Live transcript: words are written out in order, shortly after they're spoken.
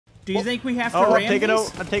Do you think we have to ram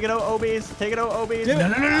these? I'm taking out OBs. Taking out OBs.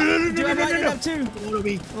 No. Dude, I'm lighting it up too.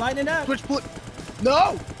 Lighting it up. Switch foot.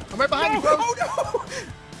 No! I'm right behind you, bro. Oh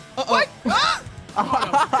no! What? Ah!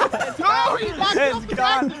 No, he's not It's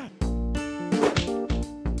gone.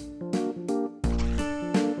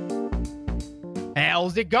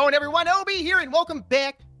 How's it going, everyone? Obi here, and welcome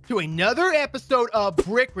back to another episode of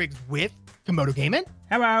Brick Rigs with Camodo Gaming.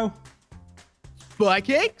 Hello. Spy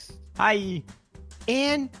Cakes. Hi.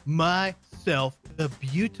 And myself, the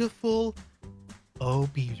beautiful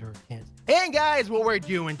Obi-Zerkins. And guys, what we're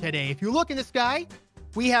doing today, if you look in the sky,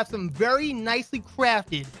 we have some very nicely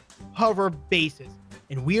crafted hover bases.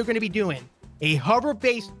 And we are going to be doing a hover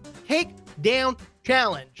base takedown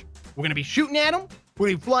challenge. We're going to be shooting at them. We're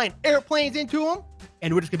going to be flying airplanes into them.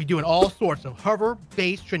 And we're just going to be doing all sorts of hover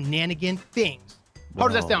base shenanigan things. How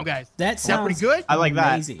does that sound, guys? That sounds pretty good. I like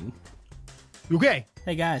that. Amazing. Okay.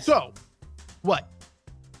 Hey, guys. So, what?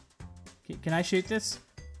 Can I shoot this?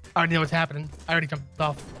 I already know what's happening. I already jumped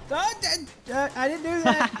off. I didn't do that.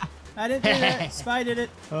 I didn't do that. Spy did it.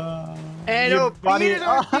 And Your buddy-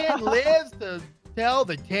 Obi-Zerkin lives to tell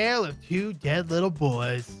the tale of two dead little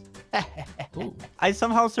boys. Ooh. I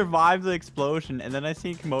somehow survived the explosion, and then I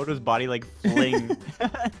seen Camodo's body like fling.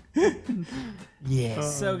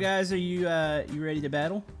 Yes. So, guys, are you ready to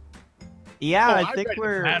battle? Yeah, Oh, I I'm think ready to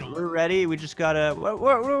we're battle. ready. We just gotta.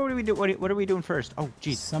 What do we do? What are we doing first? Oh,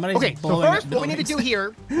 jeez. Somebody's Okay, so blowing first, up what we need to do buildings.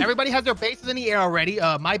 here, everybody has their bases in the air already.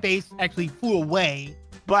 My base actually flew away.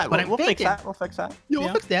 But I'm we'll fix thinking- that. We'll fix that. Yeah, we'll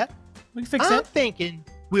Yeah. fix that. We can fix I'm that. thinking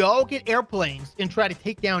we all get airplanes and try to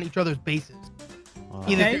take down each other's bases.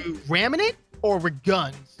 Either Okay. through ramming it or with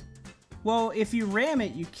guns. Well, if you ram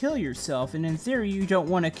it, you kill yourself, and in theory, you don't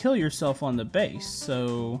want to kill yourself on the base.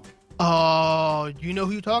 So, You know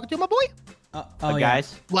who you're talking to, my boy? oh But yeah.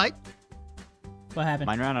 guys, Like, What happened?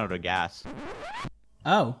 mine ran out of gas.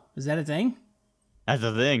 Oh, is that a thing? That's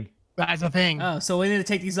the thing. that's the thing. Oh, so we need to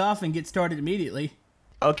take these off and get started immediately.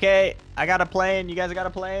 Okay, I got a plane. You guys got a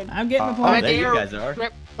plane? I'm getting a Oh, plane. there you guys are.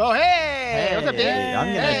 Oh, hey! What's up, dude? Hey, I'm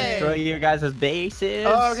gonna Hey. destroy your guys' bases.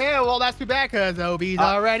 Okay, well, that's too bad, because Obi's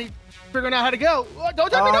already figuring out how to go. Oh,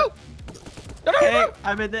 don't tell me no! Don't tell me Hey, no!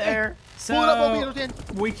 I'm in the air. So, Pull it up,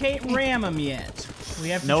 Obi-Zerkin. we can't ram them yet. We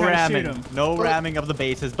have to No try ramming. to shoot them. No ramming of the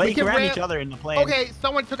bases. But We you can can ram ram- each other in the plane. Okay,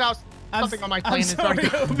 someone took out something on my plane. I'm sorry,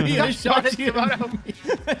 Obi. I shot you.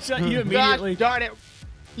 I shot you immediately. Gosh darn it.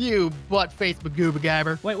 You butt-faced bagooba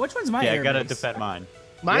gabber. Wait, which one's my Yeah, I air gotta base? defend mine.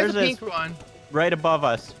 Mine's Yours the is pink one. right above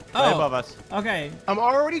us. Oh. Right above us. Okay, I'm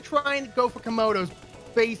already trying to go for Komodo's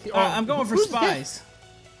base. I'm going for who's this? spies.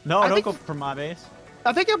 No, I don't think- go for my base.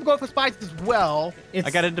 I think I'm going for spies as well. It's,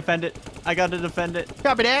 I gotta defend it. I gotta defend it.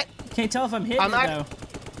 Copy that. Can't tell if I'm hitting I'm it, not- though.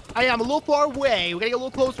 I am a little far away. We gotta get a little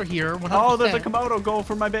closer here. 100%. Oh, there's a Camodo going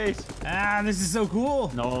for my base. Ah, this is so cool.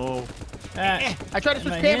 No. I tried to Am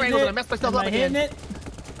switch I camera hitting angles it? and I messed myself Am up I again. hitting it?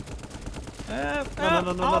 no, no, I'm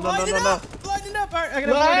no, no, lighting no, no. up! Lighting up! All right, I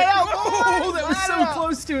gotta Light light it. up, Oh, boys! that was Light so up!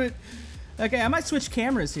 close to it. Okay, I might switch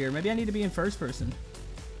cameras here. Maybe I need to be in first person.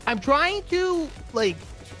 I'm trying to like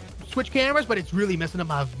switch cameras, but it's really messing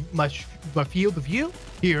up my field of view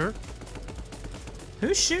here.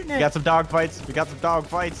 Who's shooting We it? got some dogfights. We got some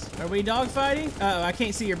dogfights. Are we dogfighting? Oh, I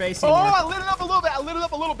can't see your base Oh, anymore. I lit it up a little bit. I lit it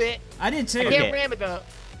up a little bit. I did too. I Okay. can't ram it though.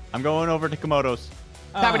 I'm going over to Camodo's.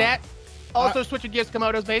 Copy that. Also switching gears to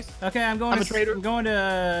Komodo's base. Okay, I'm going. I'm a to, traitor. I'm going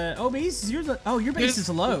to OB's. Your base is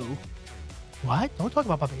low, What? Don't talk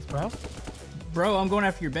about my base, bro. bro. I'm going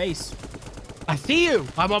after your base. I see you.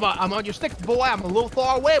 I'm on your sticks, boy. I'm a little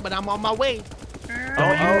far away, but I'm on my way.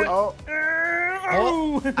 Oh.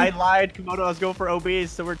 Oh. I lied. Camodo, I was going for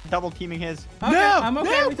OBs, so we're double teaming his. Okay, I'm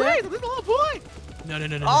okay with that. This little boy. No.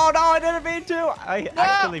 Oh, no, I didn't mean to. I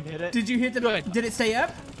actually hit it. Did you hit the? Good. Did it stay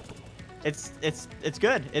up? It's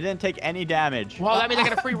good. It didn't take any damage. Well, that means I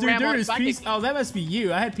got a free Dude, ram there on is Viking. piece. Oh, that must be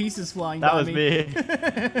you. I had pieces flying That by was me.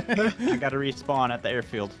 me. I gotta respawn at the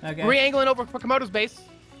airfield. Okay. Re-angling over for Komodo's base.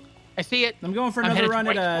 I see it. I'm going for I'm another headed run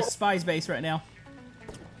to at right. Spy's base right now.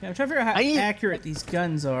 Okay, I'm trying to figure out how I need- accurate these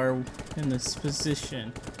guns are in this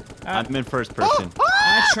position. I'm in first person.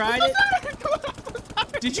 I tried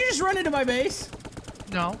it. Did you just run into my base?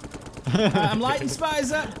 No. I'm lighting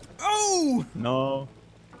Spies up. Oh! No.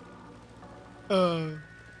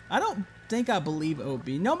 I don't think I believe OB.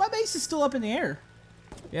 No, my base is still up in the air.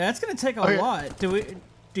 Yeah, that's gonna take a Okay. lot.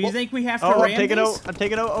 Do you think we have to Oh, ram I'm taking these? out. I'm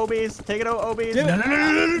taking out OBs. Taking out OBs. Dude, No.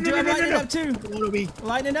 Dude, I'm lighting it up too. Come on, Obi.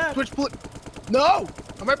 Lighting it up. Switch foot. No.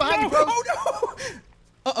 I'm right behind you, bro. Oh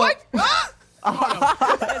no! Uh-oh. What? Ah!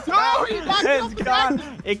 No, he's not. It's gone.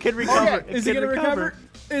 It can recover. Okay. It Is it can gonna recover?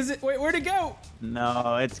 Is it? Wait, where'd it go?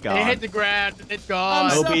 No, it's It gone. hit the ground. It's gone.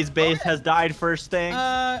 I'm so- Obi's base has died first thing.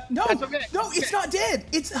 No, That's okay. no, it's not dead.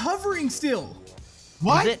 It's hovering still.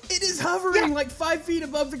 What? Is it? It is hovering like 5 feet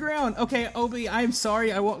above the ground. Okay, Obi, I'm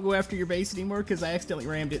sorry. I won't go after your base anymore because I accidentally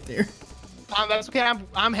rammed it there. That's okay.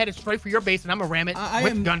 I'm headed straight for your base, and I'm gonna ram it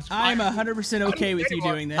with guns. I'm 100% okay with you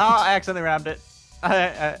doing that. Oh, I accidentally rammed it.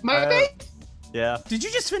 My base? Yeah. Did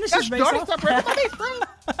you just finish Gosh his base darn it, off? stop ramming my base,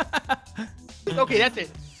 bro. Okay, that's it.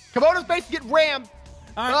 Camodo's base get rammed.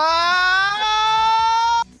 All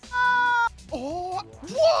right. Oh,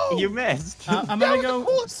 whoa! You missed. I'm That gonna was go the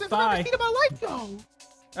coolest thing I've spy. ever seen in my life, though.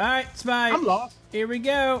 All right, spy. I'm lost. Here we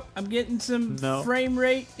go. I'm getting some frame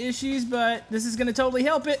rate issues, but this is gonna totally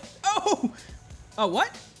help it. Oh! Oh, what?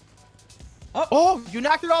 Oh, you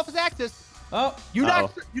knocked it off his axis. Oh, You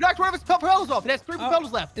knocked one of his propellers off. It has 3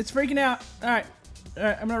 propellers left. it's freaking out. All right,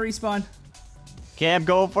 I'm gonna respawn. Okay, I'm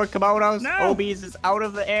going for Camodos. No. Obi's is out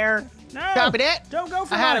of the air. No! Copy that. Don't go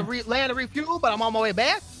for I had to mine. land and refuel, but I'm on my way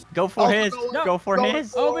back. Go for Also his. going- Go for going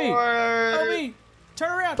his. Obi. for- Obi,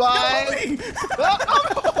 turn around. Bye. No, Obi.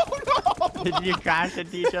 Oh, no. Did you crash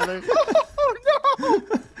into each other? Oh,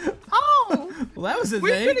 no. Oh. Well, that was a We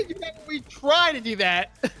thing. couldn't do that. We tried to do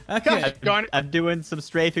that. Okay. Gosh darn it. I'm doing some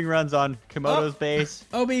strafing runs on Camodo's base.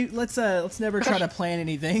 Obi, let's never try to plan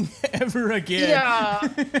anything ever again.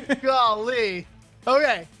 Yeah. Golly.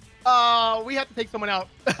 Okay. We have to take someone out.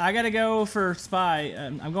 I gotta go for spy.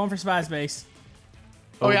 I'm going for spy's base.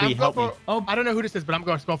 Oh, yeah, Obi, I'm help going me. for, I don't know who this is, but I'm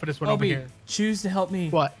going to go for this one over Obi, here. choose to help me.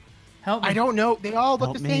 What? Help me. I don't know. They all look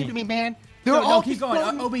Help the same me. to me, man. They're No, all keep just going.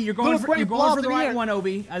 floating Obi, you're little going for gray blobs the in right air. one,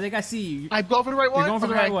 Obi. I think I see you. I'm going for the right one. You're going for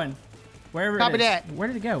the right Okay. one. Wherever Copy it is. that. Where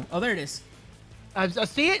did it go? Oh, there it is. I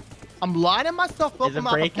see it. I'm lining myself up Is with it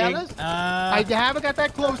my breaking? propellers. I haven't got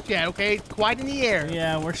that close yet, okay? It's quite in the air.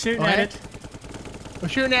 Yeah, we're shooting Okay. at it. We're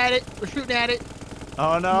shooting at it. We're shooting at it.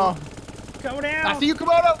 Oh no. Go down. I see you,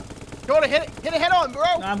 Camodo. Camodo, hit it. Hit it head on, bro.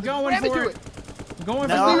 I'm Just going ram for into it. I'm going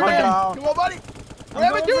No, for I see the you, ram. no. Come on, buddy. I'm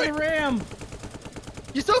Ram going into for it. the ram.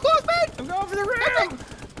 You so close, man. I'm going for the ram.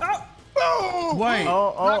 Oh, Boom. wait.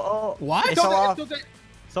 Oh. What? It Don't fell let- off. don't let-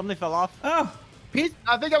 Something fell off. Oh. Piece,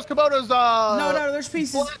 I think that was Camodo's, No, there's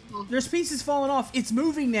pieces. What? There's pieces falling off. It's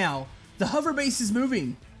moving now. The hover base is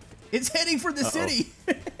moving. It's heading for the city.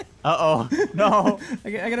 Uh-oh. No. I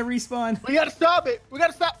gotta respawn. We gotta stop it. We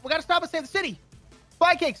gotta stop and save the city.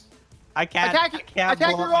 Spy cakes. I can't. Attack I it. can't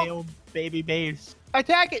Attack blow your my own- own baby base.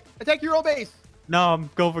 Attack it. Attack your own base. No, I'm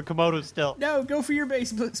going for Camodo still. No, go for your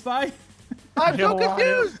base, spy. I'm so don't want it.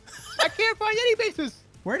 confused. I can't find any bases.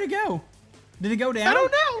 Where'd it go? Did it go down? I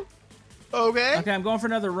don't know. Okay. Okay, I'm going for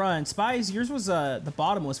another run. Spies, yours was the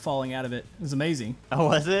bottom was falling out of it. It was amazing. Oh,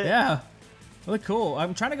 was it? Yeah, look cool.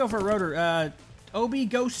 I'm trying to go for a rotor. Obi,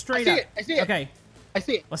 go straight up. I see it. Okay, I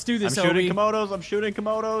see it. let's do I'm this, shooting Obi. Camodos. I'm shooting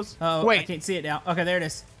Camodos. Oh, I Wait. can't see it now. Okay, there it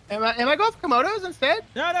is. Am I going for Camodos instead?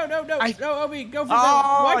 No, no, Obi, go for Oh, that.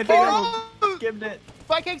 I Why did it. Skimmed it.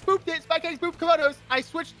 Spy cakes pooped it. Spy cakes pooped Camodos. I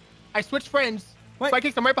switched friends. Wait. Spy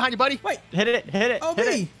cakes, I'm right behind you, buddy. Wait, Hit it. Hit it. Obi.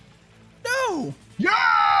 Hit it. No, Yeah!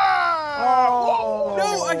 Oh.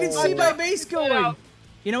 no, I can see my base going.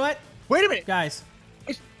 You know what, Wait a minute. guys?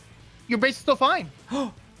 Your base is still fine.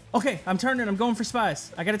 Okay, I'm turning. I'm going for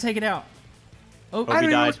spies. I gotta take it out. Oh, I don't even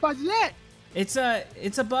know died. what spot is that.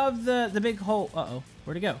 it's above the big hole. Uh-oh,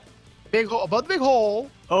 where'd it go? Big hole above the big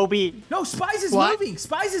hole. Obi. No, spies is What? moving.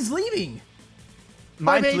 Spies is leaving.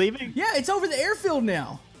 Mine's base. leaving. Yeah, it's over the airfield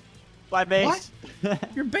now. My base.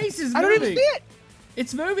 Your base is I moving. don't even see it.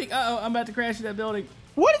 It's moving. Uh-oh, I'm about to crash in that building.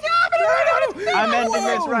 What is happening? No! I'm ending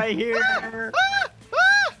this Whoa. right here.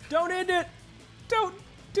 Don't end it. Don't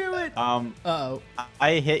do it. Uh-oh.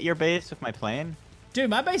 I hit your base with my plane. Dude,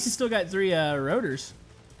 my base has still got 3 rotors.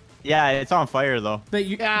 Yeah, it's on fire though. But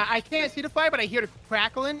you... Yeah, I can't see the fire, but I hear the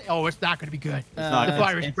crackling. Oh, it's not going to be good. It's not. the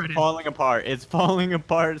fire is It's spreading. falling apart. It's falling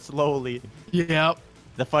apart slowly. Yep.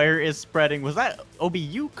 The fire is spreading. Was that Obi?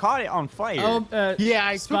 You caught it on fire. Oh, Yeah,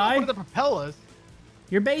 I took Spy? out one of the propellers.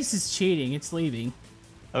 Your base is cheating. It's leaving.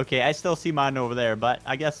 Okay, I still see mine over there, but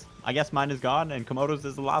I guess mine is gone, and Komodo's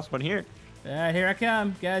is the last one here. All right, here I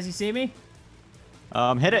come. Guys, you see me?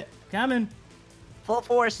 Hit it. Coming. Full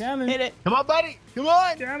force. Coming. Hit it. Come on, buddy. Come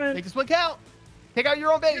on. Coming. Make this one count. Take out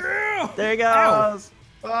your own base. There he Ow. goes.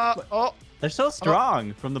 Oh, They're so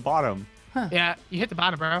strong from the bottom. yeah. You hit the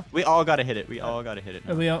bottom, bro. We all gotta hit it. We all gotta hit it.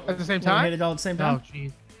 Are we all, At the same we time? hit it all at the same Oh, time?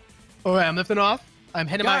 jeez. All right, I'm lifting off. I'm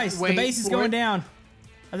heading Guys, my way the base is forward. going down.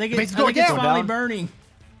 I think base it's, is I going think it's down. finally Down. burning.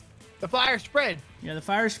 The fire spread. Yeah, the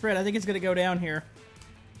fire spread. I think it's going to go down here.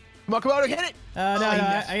 Come on, hit it. No, he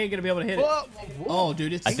I missed. ain't going to be able to hit it. Whoa, whoa. Oh,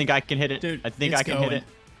 dude, it's... I think I can hit it. Dude, I think it's I can hit going. it.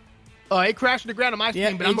 Oh, it crashed to the ground on my screen,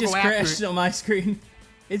 Yeah, but I'm it going to just go after crashed it. on my screen.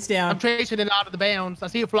 It's down. I'm chasing it out of the bounds. I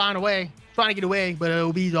see it flying away, trying to get away, but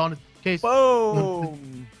OB's on its chase.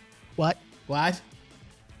 Boom. What? What?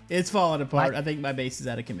 It's falling apart. What? I think my base is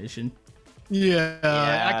out of commission. Yeah,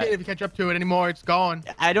 I can't even catch up to it anymore. It's gone.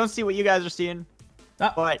 I don't see what you guys are seeing,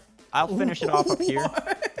 but I'll finish it off up here.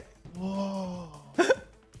 Whoa.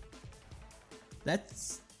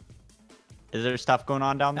 That's... Is there stuff going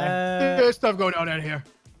on down there? There's stuff going on out here.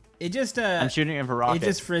 It just I'm shooting it for it rockets.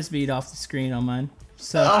 just frisbeed off the screen on mine.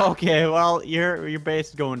 So Okay, well, your base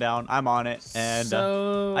is going down. I'm on it, and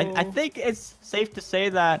so I think it's safe to say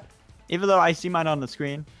that even though I see mine on the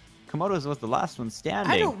screen, Camodo's was the last one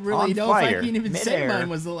standing. I don't really on know fire, if I can even say midair. mine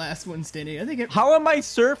was the last one standing. I think it... How am I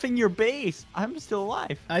surfing your base? I'm still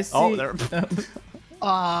alive. I see. Oh, there.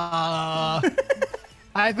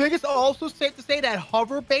 I think it's also safe to say that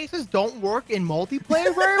hover bases don't work in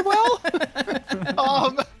multiplayer very well.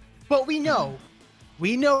 But we know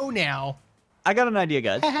now. I got an idea,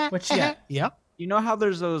 guys. What you got? Yep. You know how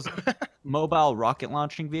there's those mobile rocket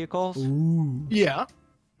launching vehicles? Ooh. Yeah.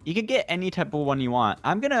 You can get any type of one you want.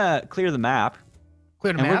 I'm gonna clear the map,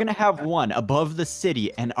 Clear the and map. we're gonna have one above the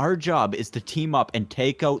city, and our job is to team up and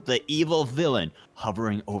take out the evil villain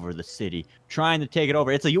hovering over the city, trying to take it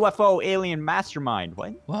over. It's a UFO alien mastermind.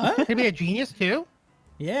 What? What? Could be a genius too.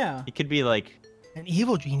 Yeah. It could be like, An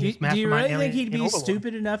evil genius. Do you really mastermind think he'd in be Overlord.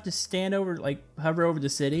 stupid enough to stand over, like, hover over the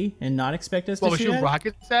city and not expect us Well, to we shoot shoot at it?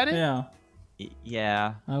 rockets at it?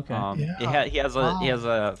 yeah. Okay. Yeah. He has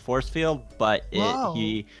a force field, but Wow.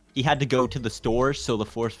 he had to go to the store, so the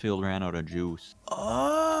force field ran out of juice.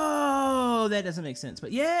 Oh, that doesn't make sense,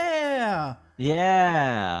 but yeah.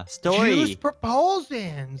 Yeah, story. Juice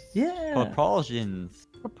propulsions. Yeah. Propulsions.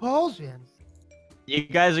 Propulsions. You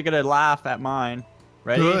guys are gonna laugh at mine.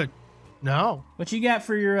 Ready? Good. No. What you got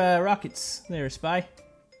for your rockets there, Spy?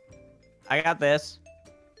 I got this.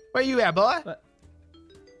 Where you at, boy? What?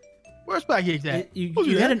 Where's my gigs at? You Who's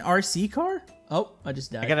had that? an RC car? Oh, I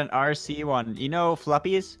just died. I got an RC one. You know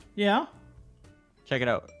fluppies? Yeah. Check it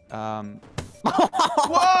out.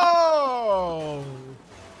 Whoa!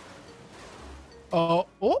 Oh,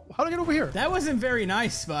 how do I get over here? That wasn't very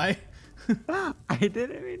nice, Spy. I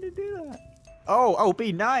didn't mean to do that. Oh,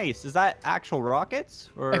 be nice. Is that actual rockets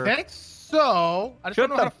or I think so. I just Shoot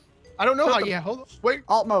don't know how to. I don't know Shoot how. them. Yeah, hold on. Wait.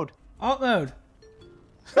 alt mode? Alt mode.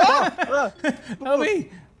 Ah! OB!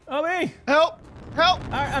 OB! Help! Help!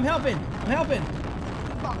 All right, I'm helping. I'm helping.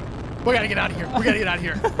 We gotta get out of here. We gotta get out of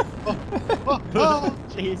here.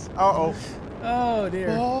 Jeez. Uh-oh. Oh, dear.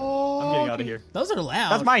 I'm getting out of here. Those are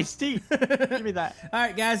loud. That's my seat. Give me that. All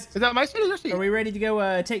right, guys. Is that my seat or your seat? Are we ready to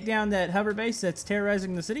go take down that hover base that's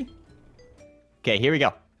terrorizing the city? Okay, here we go.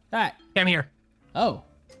 All right. I'm here. Oh.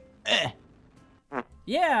 Eh.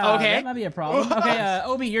 Yeah. Okay. That might be a problem. Okay,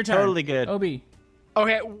 Obi, your turn. Totally good. Obi,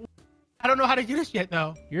 Okay. I don't know how to do this yet,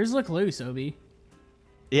 though. yours look loose, Obi.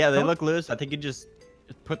 Yeah, they look loose. I think you just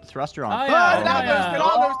put the thruster on. Oh, Oh, yeah. get out loose! Get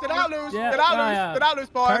out loose! Get out loose! Yeah, Get out yeah, loose! yeah. Get out loose,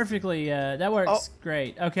 boys! Perfectly. That works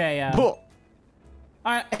great. Okay. Pull.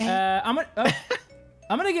 All right. I'm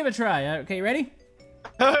gonna give it a try. Okay, ready?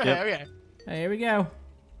 Okay, Yep. okay. Hey, here we go.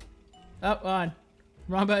 Up on.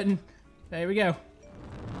 Wrong button. Here we go.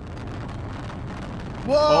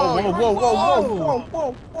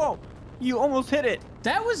 Whoa! Whoa. You almost hit it.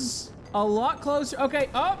 That was a lot closer. Okay,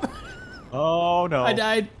 up. Oh, no. I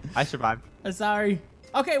died. I survived. Sorry.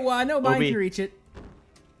 Okay, well, I know mine Obi. can reach it.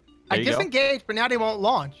 I There you go. disengaged, but now they won't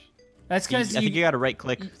launch. That's because I think you got to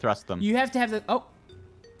right-click thrust them. you have to have the... Oh.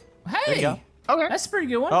 There you Hey. go. Okay. That's a pretty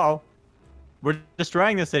good one. Uh-oh. We're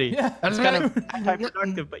destroying the city. Yeah. That's kind of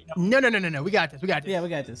anti-productive, but you know. No. We got this. We got this. Yeah, we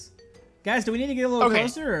got this. Guys, do we need to get a little Okay.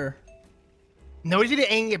 closer, or... No, we need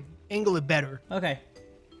to angle it better. Okay.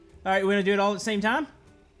 All right, we're going to do it all at the same time?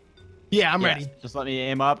 Yeah, I'm Yes, ready. Just let me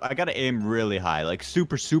aim up. I got to aim really high. Like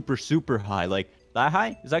super high. Like that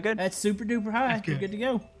high? Is that good? That's super duper high. That's We're good. good to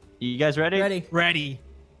go. You guys ready? Ready. Ready.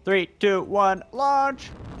 3, 2, 1, launch.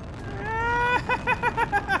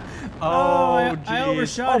 I geez.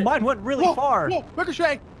 overshot it. Mine went really far. Whoa,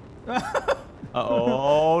 ricochet.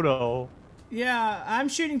 Oh, no. Yeah, I'm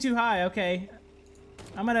shooting too high. Okay.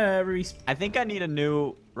 I'm going to... I think I need a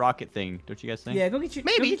new rocket thing. Don't you guys think? Yeah, go get you.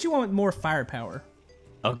 Go Maybe. get you one with more firepower.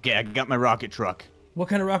 Okay, I got my rocket truck. What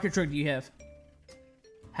kind of rocket truck do you have?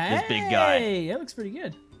 Hey, This big guy. that looks pretty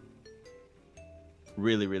good.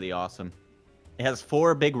 Really awesome. It has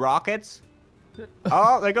 4 big rockets.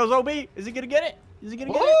 Oh, there goes OB. Is he gonna get it? Is he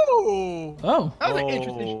gonna get it? Whoa! Oh, That was an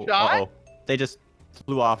interesting shot. Uh-oh. They just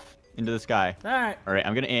flew off into the sky. all right. All right,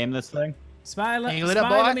 I'm gonna aim this thing. Spy, Angle it up,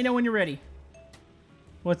 Spy, boy. let me know when you're ready.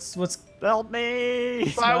 What's Help me!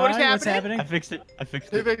 Spy, what is Spy, what's happening? I fixed it.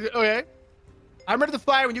 Okay. I'm ready to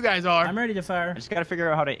fire when you guys are. I'm ready to fire. I just gotta figure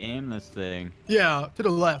out how to aim this thing. Yeah, to the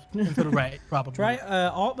left and to the right, probably. Try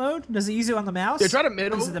alt mode. Does it use it on the mouse? Yeah, try the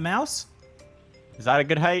middle. Is it the mouse? Is that a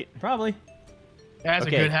good height? Probably. That's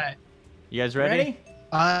Okay. a good hat. You guys ready?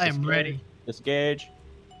 I am Disengage. ready. Disengage.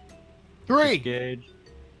 3. Disengage.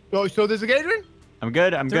 Oh, so disengagement? I'm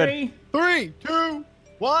good. I'm good. 3. 3, 2,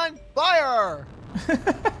 1, fire!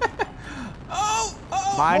 Oh!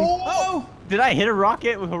 Oh! Mine. Oh! Did I hit a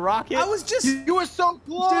rocket with a rocket? I was just... You were so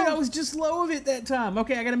close! Dude, I was just low of it that time.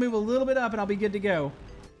 Okay, I gotta move a little bit up and I'll be good to go.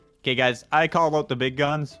 Okay, guys. I called out the big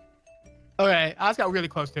guns. Okay, I just got really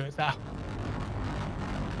close to it, so.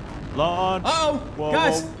 Launch. Uh-oh! Whoa,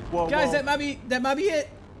 Guys! whoa, whoa, Guys, whoa. that might be it.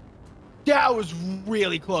 That was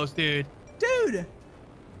really close, dude. Dude!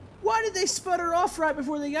 Why did they sputter off right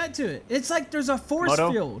before they got to it? It's like there's a force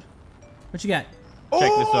Camodo? field. What you got?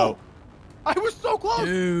 Check this out. I was so close!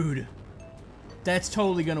 Dude. That's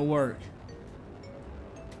totally gonna work.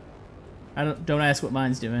 Don't ask what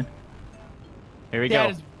mine's doing. Here we That go.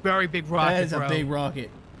 is very big rocket, That is a bro. big rocket.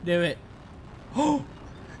 Do it. Oh!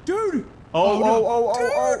 Dude! Oh, no. oh, oh,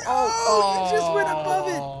 Dude! oh, oh, You just went above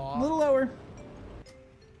it. Oh. A little lower.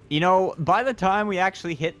 You know, by the time we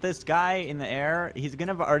actually hit this guy in the air, he's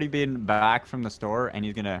gonna have already been back from the store, and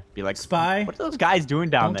he's gonna be like, Spy? What are those guys doing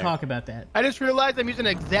down Don't there? talk about that. I just realized I'm using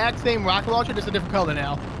the exact same rocket launcher, just a different color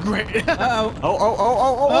now. Great. Uh-oh. Oh, oh, oh,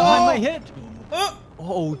 oh, oh, Oh. I might hit. Oh!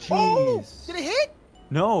 Oh, jeez. Oh, did it hit?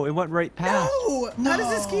 No, it went right past. No! How does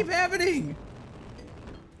this keep happening?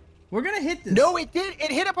 We're gonna hit this. No, it did.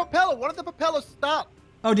 It hit a propeller. One of the propellers stopped.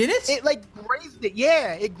 Oh, did it? It like grazed it.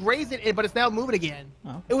 Yeah, it grazed it, but it's now moving again.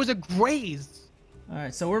 Oh. It was a graze. All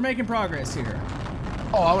right, so we're making progress here.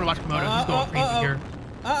 Oh, I want to watch Camodo. He's going crazy here.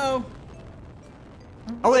 Uh-oh.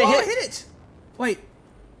 Oh, it Oh, hit. it hit it. Wait,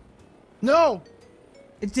 No.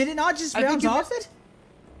 did it not just I think bounce you off it?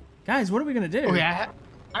 Guys, what are we gonna do? Okay,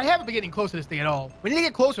 I haven't been getting close to this thing at all. We need to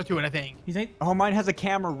get closer to it, I think. You think? Oh, mine has a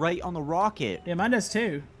camera right on the rocket. Yeah, mine does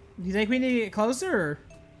too. Do you think we need to get closer? Or?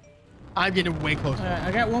 I'm getting way closer.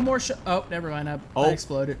 I got one more shot. Oh, never mind. I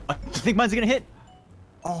exploded. I think mine's gonna hit.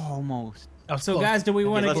 Almost. That was So, close. guys, do we Okay,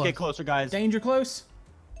 want to let's get closer, guys. danger close?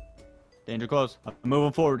 Danger close. I'm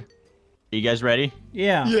moving forward. Are you guys ready?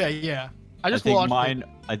 Yeah. Yeah, yeah. I just think launched mine.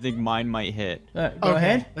 I think mine might hit. Go Okay,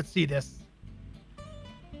 ahead. Let's see this.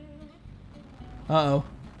 Uh-oh.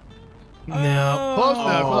 No. Close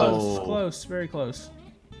though, close. Oh. Close. Very close.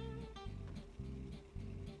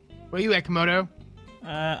 Where you at, Camodo?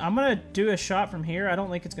 I'm gonna do a shot from here. I don't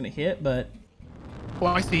think it's gonna hit, but Oh,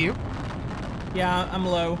 I see you. yeah, I'm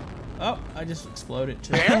low. Oh, I just exploded.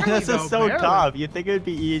 Too. Barely, This though, is so barely. tough. You'd think it would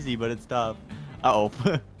be easy, but it's tough. Uh-oh.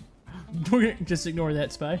 We're gonna just ignore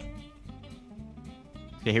that, Spy.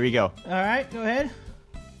 Okay, here we go. All right, go ahead.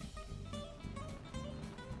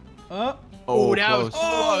 Oh. Oh, Oh, that was close.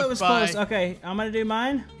 Oh, that was Spy. close. Okay, I'm gonna do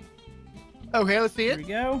mine. Okay, let's see Here we it.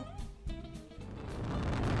 go.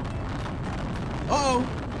 Uh-oh.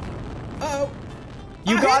 Uh-oh.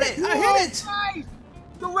 You I got hit it. I hit it. Nice.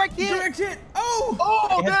 Direct hit. Direct hit. Oh.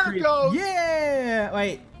 Oh, It has there three- it goes. Yeah.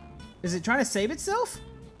 Wait. Is it trying to save itself?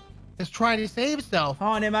 It's trying to save itself.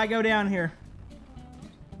 Oh, and it might go down here.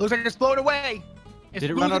 Looks like it's blown away. It's Did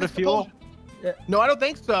it run losing out of its fuel? propulsion. No, I don't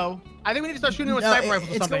think so. I think we need to start shooting with No, sniper rifles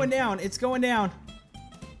or it's something. going down. It's going down.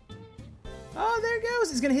 Oh, there it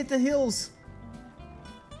goes. It's gonna hit the hills.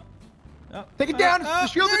 Oh, Take it down. oh, The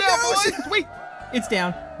shields are there down, it goes. boys. Sweet. It's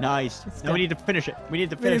down. Nice. Now we need to finish it. We need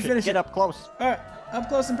to finish, finish it. Get it. up close. All right, up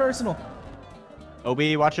close and personal.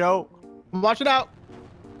 Obi, watch out. Watch it out.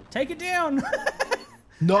 Take it down.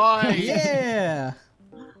 Nice. Yeah.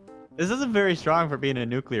 This isn't very strong for being a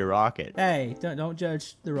nuclear rocket. Hey, don't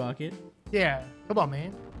judge the rocket. Yeah. Come on,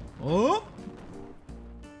 man. Oh,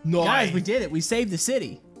 Nice. guys, we did it. We saved the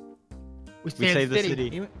city. We We saved the city.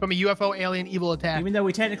 Even, from a UFO alien evil attack. even though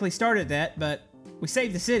we technically started that, but we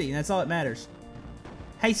saved the city, and that's all that matters.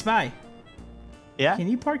 Hey, Spy, Yeah, can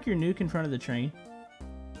you park your nuke in front of the train?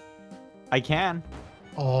 I can.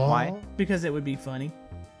 Oh. Why? Because it would be funny.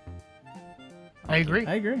 I agree.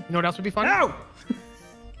 I agree. You know what else would be fun? No!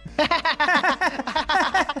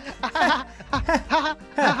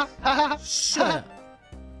 Shut up.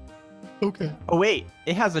 Okay. Oh wait,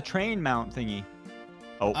 it has a train mount thingy.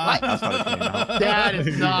 Oh, that's not a train mount. That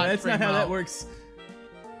is not. That's not how Primo. that works.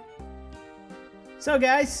 So,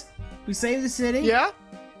 guys, we saved the city. Yeah.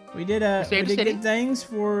 We did saved the city. good things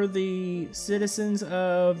for the citizens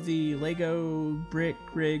of the Lego Brick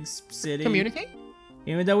Rigs City. Community.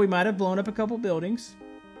 Even though we might have blown up a couple buildings,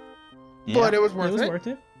 Yeah. But it was worth it was it. worth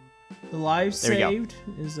it. The lives There we go. saved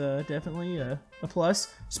is definitely a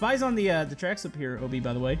plus. Spy's on the tracks up here, Obi,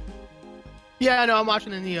 by the way. Yeah, I know. I'm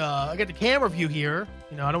watching in the. I got the camera view here.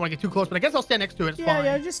 You know, I don't want to get too close, but I guess I'll stand next to it. It's fine.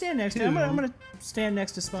 Yeah, just stand next to it. I'm gonna stand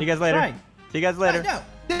next to Spike. See you guys later. Right. See you guys later. No.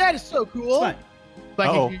 That is so cool. Spike. Spike,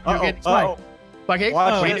 Uh-oh, you're uh-oh, getting uh-oh. Spike, Watch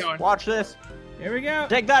what are you this. doing? Watch this. Here we go.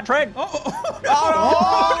 Take that, train. Oh,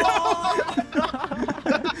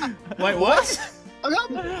 no. Wait, what?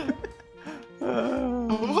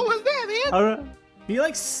 What was that, man? He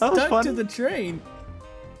like stuck fun. to the train.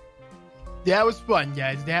 That was fun,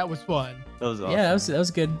 guys. That was fun. That was awesome. Yeah, that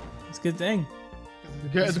was good. It's a good thing.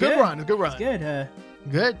 It's a good run. It's a good run. It's good.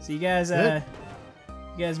 Good. So you guys,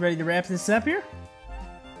 ready to wrap this up here?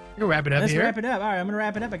 You can wrap it up Let's here. wrap it up. All right, I'm gonna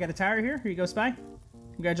wrap it up. I got a tire here. Here you go, Spy.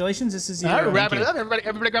 Congratulations. This is your. All right, we're wrapping it up.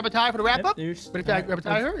 Everybody grab a tire for the wrap Yep, up. there's- Everybody grab a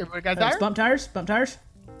tire. Everybody got a tire. Bump tires. Bump tires.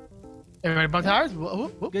 Everybody bump tires.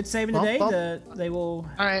 Whoop, whoop. Good saving Bump, today. bump. They will.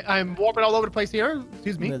 All right, I'm warping all over the place here.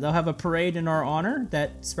 Excuse me. They'll have a parade in our honor.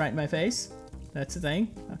 That's right in my face. That's the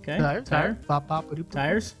thing. Okay. Tire. Pop, pop, ba-doop.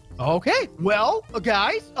 Tires. Okay. Well,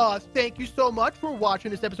 guys, thank you so much for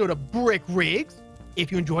watching this episode of Brick Rigs.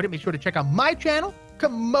 If you enjoyed it, make sure to check out my channel,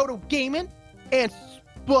 Camodo Gaming, and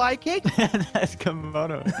Spy Cake. That's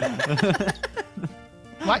Camodo.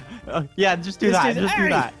 What? Yeah, just do that. Just do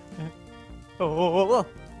that. Oh.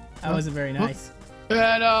 That wasn't very nice.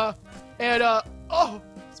 And oh,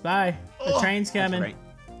 Spy. The train's coming. Right.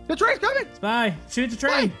 the train's coming. Spy. Shoot the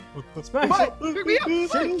train. Spy. Spy, pick me up. Shoot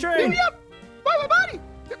the Pick train. me up. Spy, my body.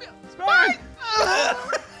 Pick me up. Spy.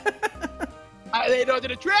 I laid onto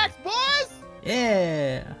the tracks, boys.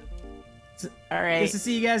 Yeah. All right. Guess to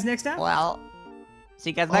see you guys next time. Well,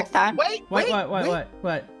 see you guys next time. Wait.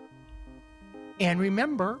 What? And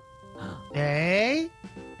remember, hey.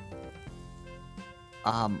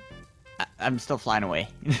 I'm still flying away.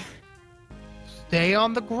 Stay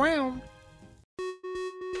on the ground.